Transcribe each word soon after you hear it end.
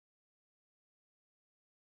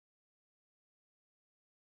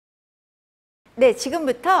네,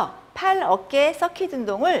 지금부터 팔, 어깨, 서킷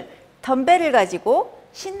운동을 덤벨을 가지고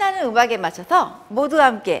신나는 음악에 맞춰서 모두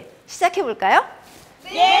함께 시작해 볼까요?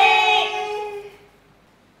 네!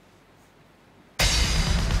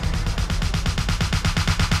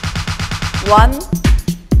 원,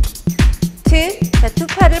 투. 자, 두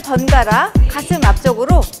팔을 번갈아 가슴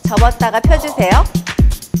앞쪽으로 접었다가 펴주세요.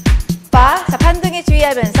 파. 자, 반등에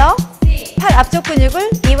주의하면서 팔 앞쪽 근육을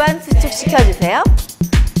이완 수축시켜주세요.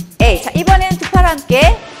 에이. 자, 이번에는 두 팔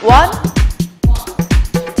함께 원,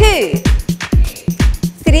 투,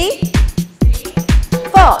 쓰리,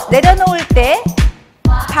 포. 내려놓을 때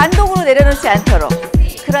반동으로 내려놓지 않도록.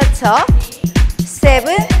 그렇죠.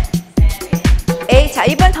 세븐, 에잇. 자,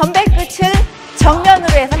 이번 덤벨 끝을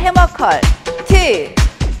정면으로 해서 해머컬. 투,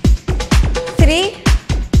 쓰리,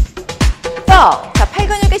 포. 자, 팔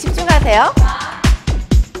근육에 집중하세요.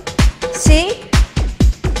 시,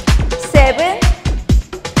 세븐,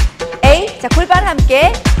 에잇. 자, 골반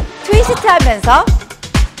함께 트위스트 하면서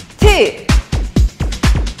투,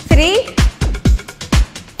 쓰리,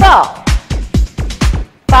 포,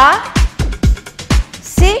 파,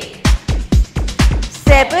 식,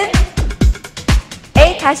 세븐,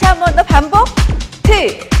 에잇. 다시 한 번 더 반복. 투.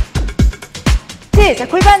 자,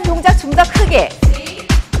 골반 동작 좀 더 크게.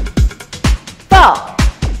 포,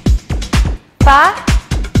 파,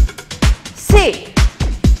 식,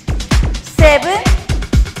 세븐,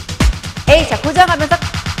 에잇. 자, 고정하면서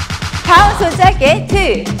바운스 짧게. 투,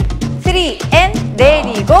 쓰리, 앤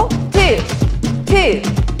내리고. 투,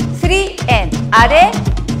 쓰리, 앤 아래.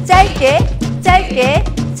 짧게, 짧게,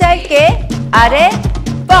 짧게. 아래.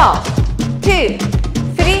 포, 투,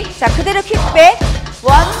 쓰리. 자, 그대로 킥백.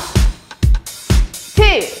 원, 투,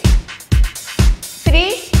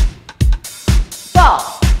 쓰리, 포,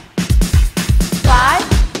 파이브,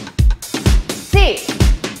 식스,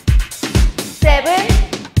 세븐,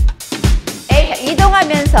 에잇.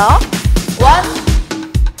 이동하면서 원,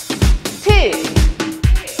 투,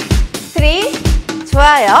 쓰리.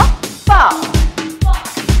 좋아요. 포,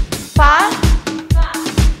 파이브,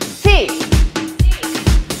 식스,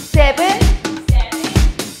 세븐,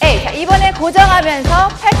 에잇. 자, 이번에 고정하면서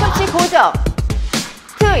팔꿈치 고정.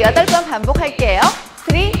 8번 반복할게요.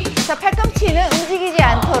 3. 자, 팔꿈치는 움직이지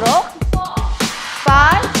않도록. 5,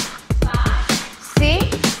 6,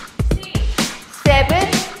 7,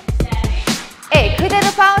 8.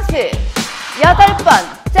 그대로 바운스. 8번.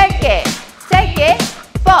 짧게, 짧게.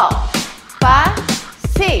 4, 5,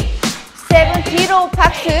 6, 7. 뒤로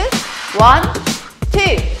박스. 1,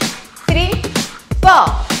 2, 3, 4,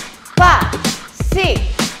 5, 6,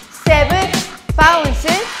 7. 바운스.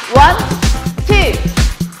 1,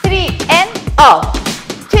 2, 3, 업.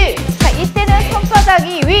 2. 자, 이때는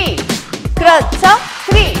손바닥이 위. 그렇죠.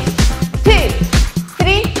 3, 2,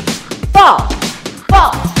 3, 4,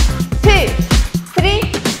 4, 2, 3,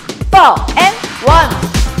 4, and 1,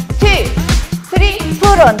 2, 3,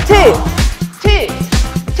 프론트. 2,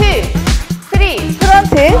 2, 3,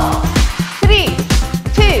 프론트. 3, 2,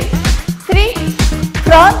 3,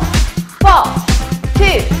 프론트. 4, 2,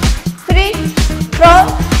 3,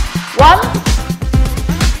 프론트. 1,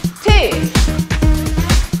 2,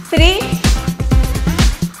 3,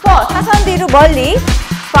 4. 사선 뒤로 멀리.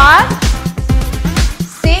 5,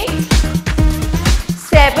 6,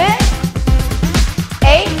 7,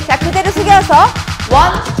 8. 자, 그대로 숙여서 1,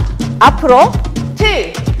 앞으로.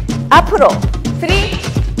 2, 앞으로. 3,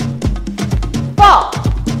 4,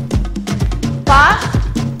 5,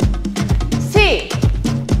 6,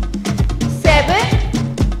 7,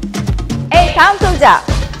 8. 다음 동작.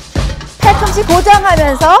 팔꿈치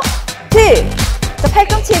고정하면서 2. 자,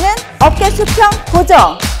 팔꿈치는 어깨 수평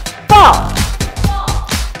고정. 4,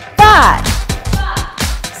 5,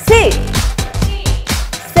 6,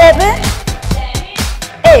 7,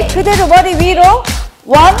 8. 그대로 머리 위로.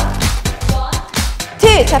 1,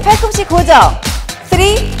 2. 자, 팔꿈치 고정. 3,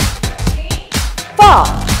 4,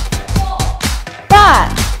 5,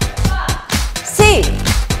 6,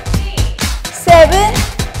 7,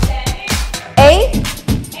 8.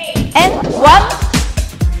 and 1,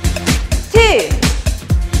 2,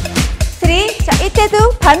 3. 자,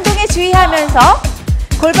 이때도 반동에 주의하면서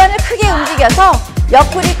골반을 크게 움직여서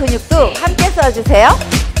옆구리 근육도 함께 써주세요.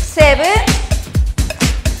 7,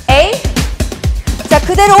 8. 자,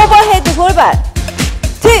 그대로 오버헤드 골반.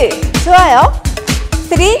 2. 좋아요.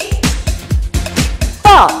 3,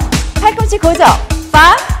 4. 팔꿈치 고정.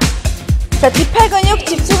 5. 자, 뒷팔 근육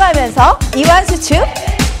집중하면서 이완 수축.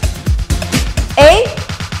 8.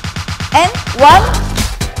 and 1,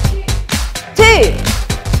 2,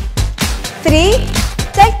 3.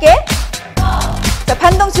 짧게. 자,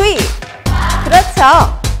 반동 주의.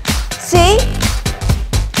 그렇죠. 6,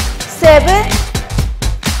 7,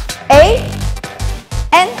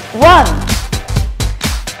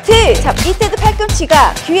 2. 자, 이때도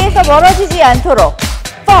팔꿈치가 귀에서 멀어지지 않도록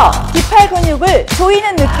 4. 뒷팔 근육을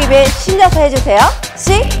조이는 느낌에 실려서 해주세요.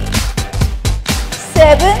 6,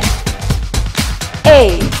 7, 8.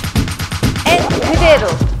 and 그대로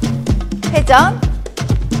회전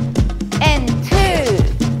and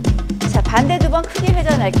 2. 자, 반대 두 번 크게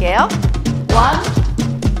회전할게요. 1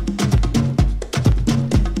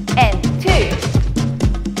 and 2.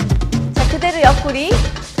 자, 그대로 옆구리 1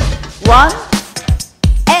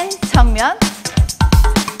 and 정면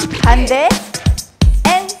반대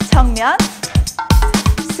and 정면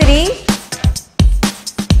 3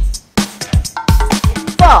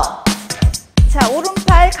 4. 자,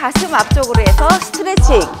 오른팔 가슴 앞쪽으로 해서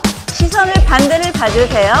스트레칭. 시선을 반대를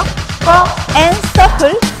봐주세요. 4 and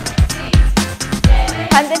circle.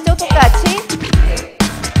 반대쪽 똑같이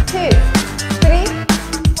 2, 3,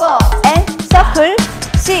 4 and circle.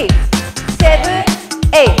 6, 7,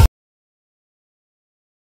 8.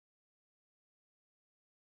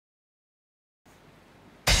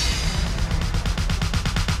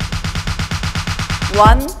 1,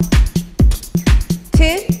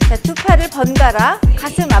 2. 자, 두 팔을 번갈아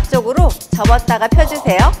가슴 앞쪽으로 접었다가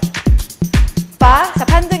펴주세요. 5. 자,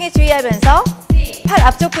 반등에 주의하면서 팔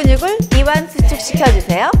앞쪽 근육을 이완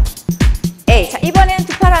수축시켜주세요. 8. 자, 이번에는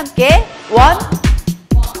두 팔 함께 1,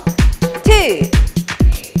 2,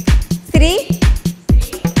 3,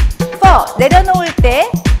 4. 내려놓을 때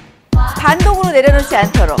반동으로 내려놓지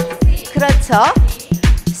않도록. 그렇죠.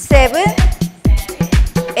 7,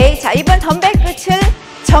 8. 자, 이번 덤벨 끝을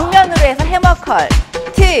정면으로 해서 해머컬.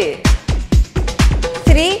 2,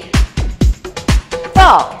 3,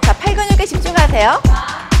 4. 자, 팔 근육에 집중하세요.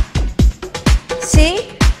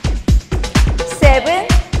 6, 7,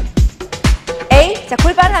 8. 자,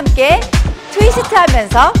 골반 함께 트위스트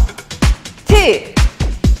하면서 2,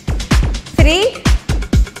 3,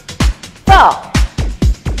 4,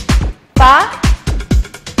 5,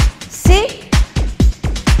 6,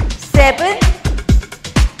 7,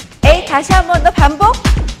 8. 다시 한 번 더 반복.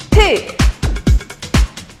 2,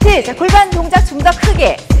 2. 자, 골반 동작 좀 더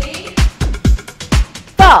크게.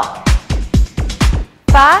 4,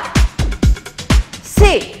 5,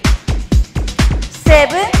 6, 7,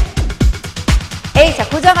 8. 자,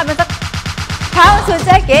 고정하면서 바운스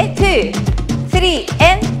짧게 2, 3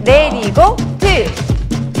 and 내리고 2,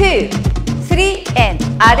 2, 3 and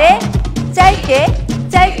아래 짧게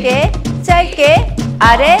짧게 짧게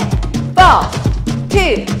아래 4,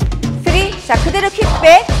 2, 3. 자, 그대로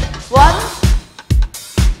킥백 1,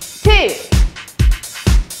 2,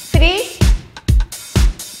 3,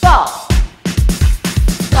 4,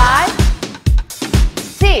 5,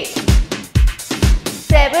 6,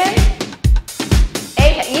 7, 8.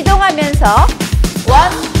 자, 이동하면서 1,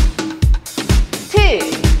 2,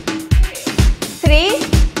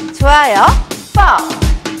 3. 좋아요. 4,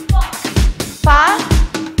 5,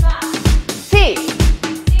 6,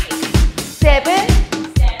 7, 8.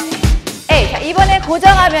 자, 이번에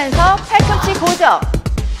고정하면서 팔꿈치 고정.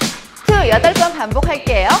 2, 8번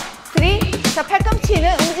반복할게요. 3. 자,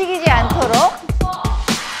 팔꿈치는 움직이지 않도록.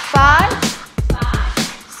 5,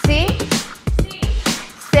 6,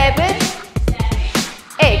 7, 8.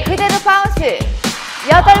 그대로 바운스.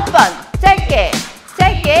 8번 짧게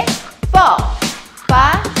짧게 4, 5,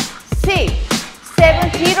 6,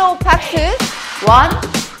 7. 뒤로 박스. 1,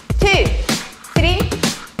 2, 3,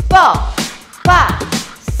 4, 5,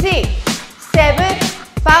 6, 7.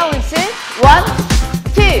 바운스. 1,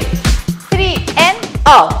 2, 3 and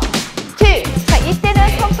up. 2. 자, 이때는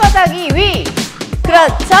손바닥이 위.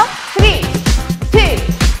 그렇죠. 3, 2,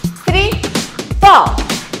 3, 4,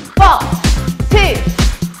 4, 2,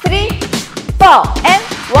 3, 4 and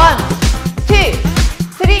 1, 2,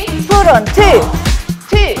 3. 프론트.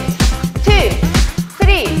 2, 2, 3.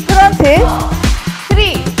 프론트. 3,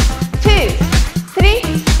 2, 3.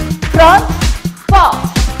 프론트. 4,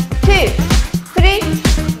 2, 3.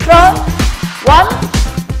 프론트.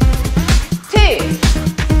 1, 2,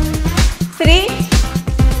 3,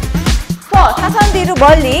 4. 사선 뒤로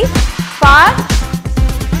멀리. 5,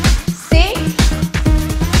 6,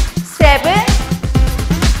 7,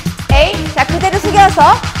 8. 자, 그대로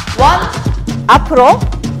숙여서 1. 앞으로.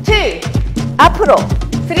 2. 앞으로.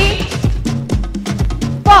 3,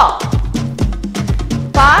 4,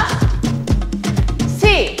 5,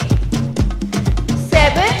 6,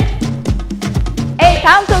 7, 8.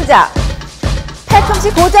 다음 동작. 팔꿈치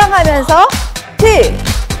고정하면서 2.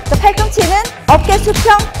 자, 팔꿈치는 어깨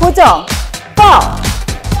수평 고정. 4,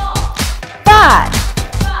 5,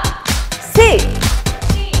 6,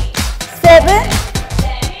 7,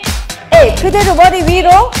 8. 그대로 머리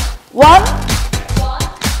위로. 1,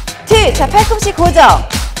 2. 자, 팔꿈치 고정.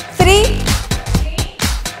 3,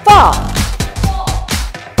 4, 4,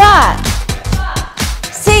 5,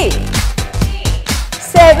 6,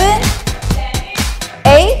 7,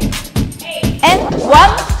 8, and 1,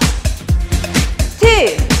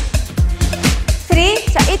 2,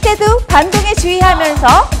 3. 자, 이때도 반동에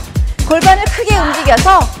주의하면서 골반을 크게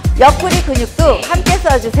움직여서 옆구리 근육도 함께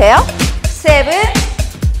써주세요. 7,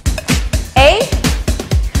 8.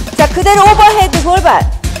 자, 그대로 오버헤드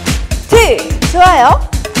골반. 2. 좋아요.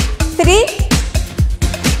 3,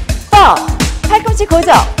 4. 팔꿈치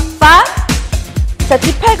고정. 5. 자,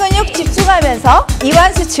 뒷팔 근육 집중하면서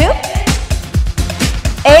이완 수축.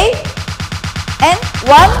 8 and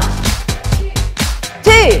 1,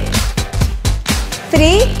 2, 3.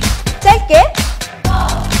 짧게.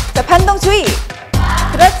 자, 반동 주의.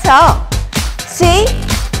 그렇죠. 6,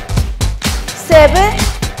 7,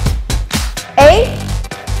 8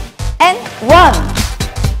 and 1,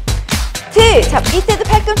 2. 자, 이때도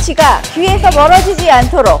팔꿈치가 귀에서 멀어지지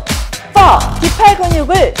않도록 4. 뒷팔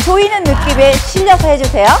근육을 조이는 느낌에 실려서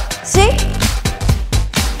해주세요. 6,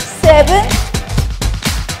 7,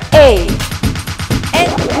 8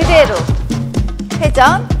 and 그대로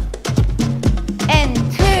회전 and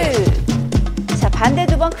 2. 자, 반대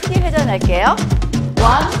두 번 크게 회전할게요. 1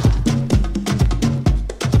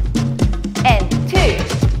 and 2.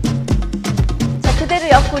 자, 그대로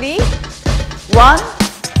옆구리 1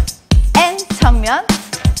 and 정면,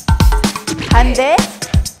 반대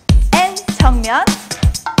and 정면.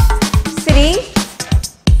 3,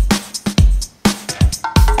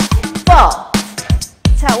 4.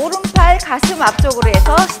 자, 오른팔 가슴 앞쪽으로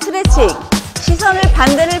해서 스트레칭. 시선을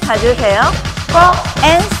반대를 봐주세요. 4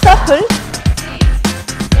 and circle.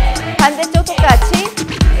 반대쪽 똑같이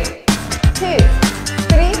 2,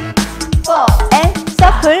 3, 4 and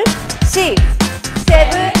circle. 6,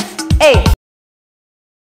 7, 8.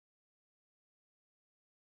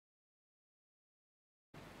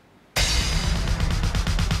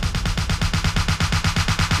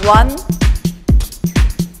 1,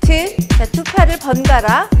 2. 자, 두 팔을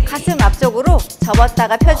번갈아 가슴 앞쪽으로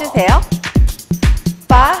접었다가 펴주세요. 5.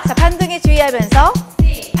 자, 반등에 주의하면서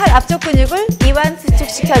팔 앞쪽 근육을 이완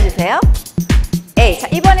수축시켜주세요. 8. 자,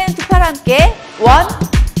 이번에는 두 팔 함께 1,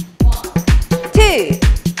 2,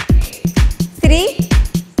 3,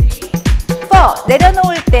 4.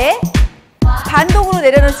 내려놓을 때 반동으로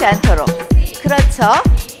내려놓지 않도록. 그렇죠.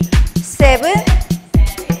 7,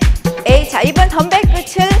 8. 자, 이번 덤벨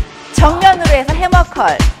끝을 정면으로 해서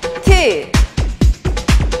해머컬. 2,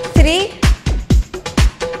 3,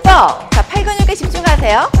 4. 자, 팔 근육에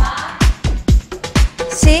집중하세요.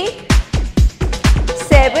 6,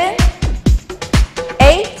 7,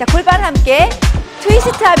 8. 자, 골반 함께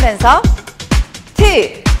트위스트 하면서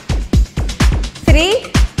 2, 3,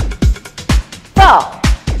 4,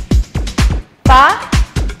 5,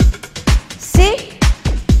 6,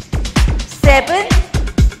 7,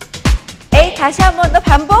 8. 다시 한 번 더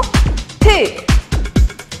반복. 2,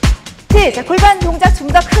 2. 자, 골반 동작 좀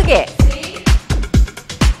더 크게.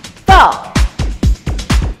 4,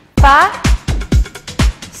 5,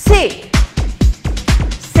 6,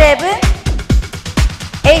 7,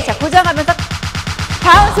 8. 자, 고정하면서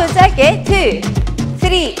바운스 짧게. 2,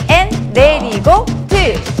 3 and 내리고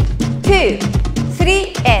 2, 2, 3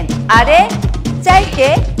 and 아래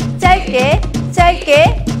짧게 짧게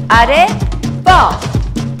짧게 아래 4,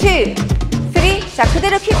 2, 3. 자,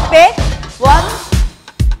 그대로 킥백. 1,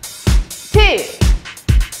 2,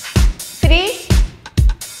 3,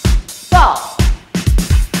 4,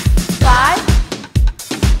 5,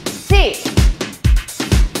 6,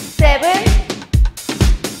 7, 8.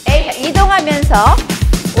 자, 이동하면서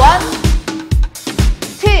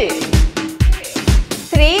 1, 2,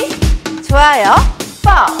 3. 좋아요.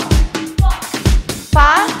 4, 5,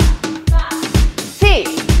 6,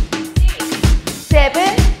 7,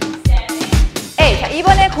 8. 자,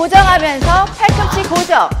 이번에 고정하면서 팔꿈치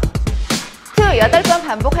고정. 2, 8번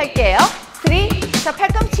반복할게요. 3. 자,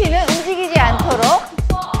 팔꿈치는 움직이지 않도록.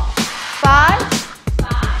 5,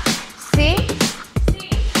 6,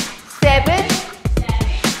 7,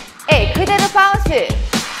 8. 그대로 바운스.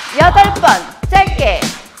 8번 짧게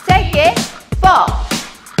짧게. 4,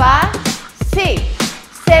 5, 6,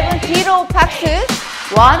 7. 뒤로 박스. 1,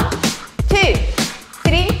 2,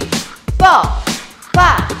 3, 4, 5,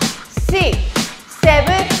 6,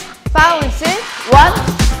 7. 바운스. 1,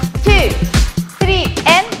 2, 3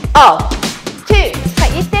 and up. 2. 자,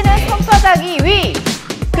 이때는 손바닥이 위.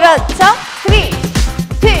 그렇죠. 3,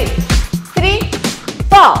 2, 3,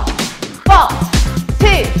 4, 4, 2,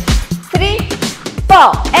 3,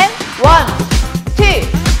 4 and 1, 2,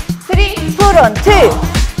 3. 프론트.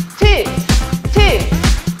 2, 2,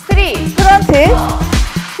 3. 프론트.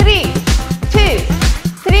 3, 2,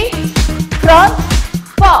 3.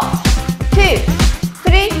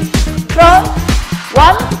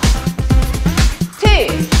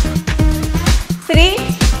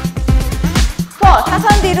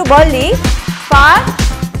 멀리 5,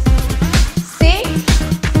 6,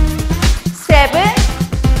 7,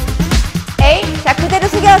 8. 자, 그대로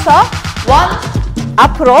숙여서 1,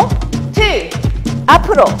 앞으로 2,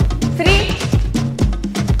 앞으로 3,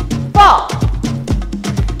 4,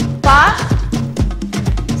 5,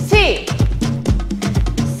 6,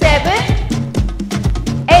 7,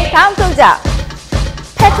 8. 다음 동작.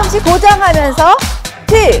 팔꿈치 고정하면서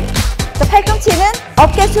 2. 자, 팔꿈치는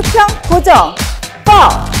어깨 수평 고정.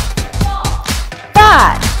 4, 5,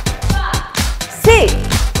 6,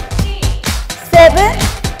 7,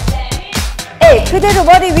 8. 그대로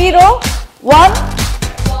머리 위로 1,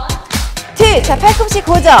 2. 자, 팔꿈치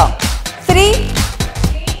고정. 3,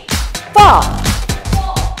 4,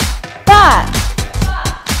 5,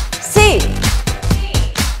 6,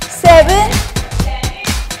 7,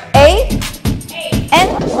 8,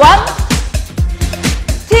 and 1,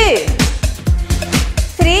 2,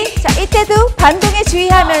 3. 자, 이때도 반동에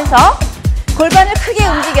주의하면서 골반을 크게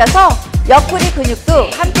움직여서 옆구리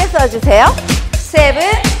근육도 함께 써주세요. 7,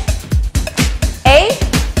 8.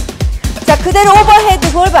 자, 그대로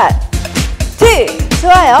오버헤드 골반. 2.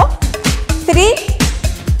 좋아요. 3,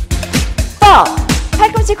 4.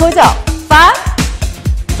 팔꿈치 고정. 5.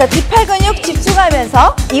 자, 뒷팔 근육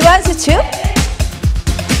집중하면서 이완 수축.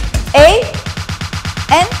 8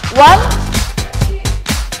 and 1,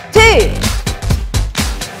 2,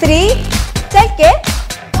 3. 짧게.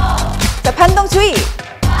 자, 반동 주의.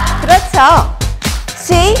 그렇죠.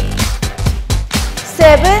 6,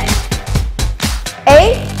 7, 8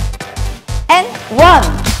 and 1,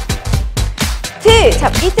 2. 자,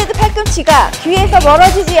 이때도 팔꿈치가 귀에서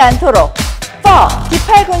멀어지지 않도록 4.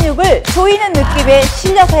 뒷팔 근육을 조이는 느낌에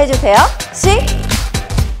실려서 해주세요. 6,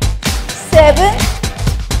 7,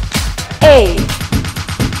 8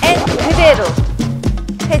 and 그대로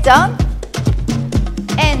회전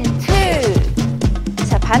and 2.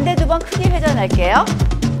 자, 반대 두 번 크게 회전할게요.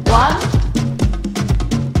 1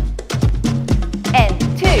 and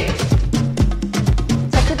 2.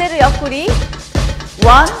 자, 그대로 옆구리 1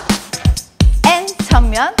 and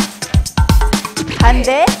정면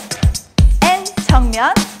반대 and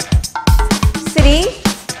정면 3,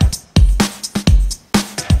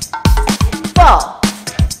 4.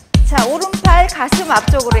 자, 오른팔 가슴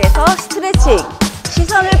앞쪽으로 해서 스트레칭.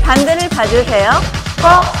 시선을 반대를 봐주세요.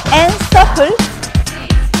 4 and circle.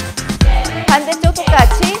 반대쪽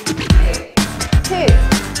똑같이 2,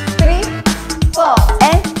 3, 4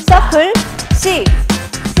 and circle. 6,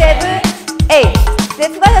 7, 8. 네,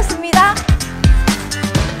 수고하셨습니다.